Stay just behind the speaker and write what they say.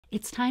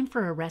It's time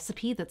for a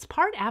recipe that's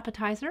part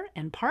appetizer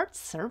and part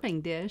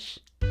serving dish.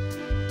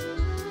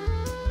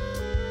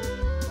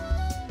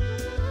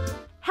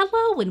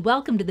 Hello and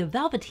welcome to the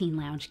Velveteen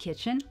Lounge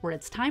Kitchen, where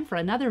it's time for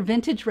another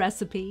vintage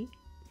recipe.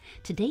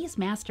 Today's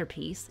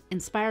masterpiece,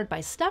 inspired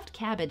by stuffed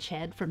cabbage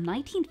head from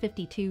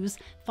 1952's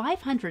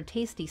 500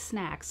 Tasty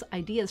Snacks,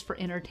 Ideas for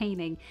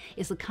Entertaining,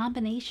 is a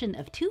combination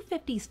of two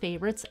 50s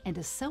favorites and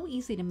is so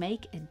easy to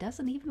make it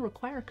doesn't even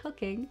require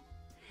cooking.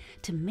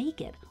 To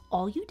make it,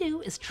 all you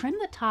do is trim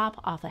the top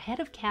off a head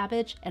of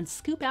cabbage and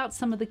scoop out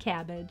some of the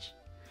cabbage.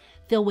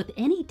 Fill with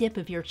any dip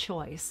of your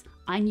choice.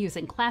 I'm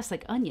using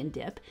classic onion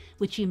dip,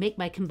 which you make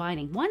by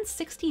combining one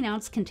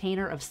 16-ounce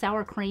container of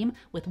sour cream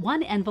with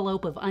one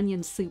envelope of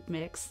onion soup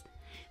mix.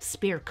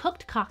 Spear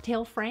cooked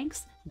cocktail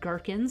franks,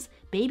 gherkins,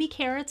 baby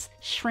carrots,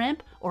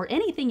 shrimp, or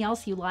anything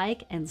else you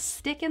like and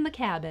stick in the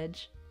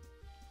cabbage.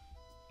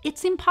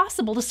 It's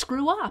impossible to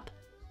screw up.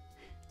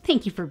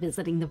 Thank you for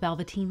visiting the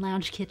Velveteen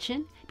Lounge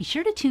Kitchen. Be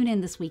sure to tune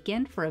in this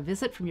weekend for a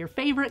visit from your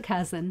favorite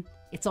cousin.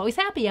 It's always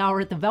happy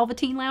hour at the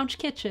Velveteen Lounge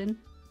Kitchen.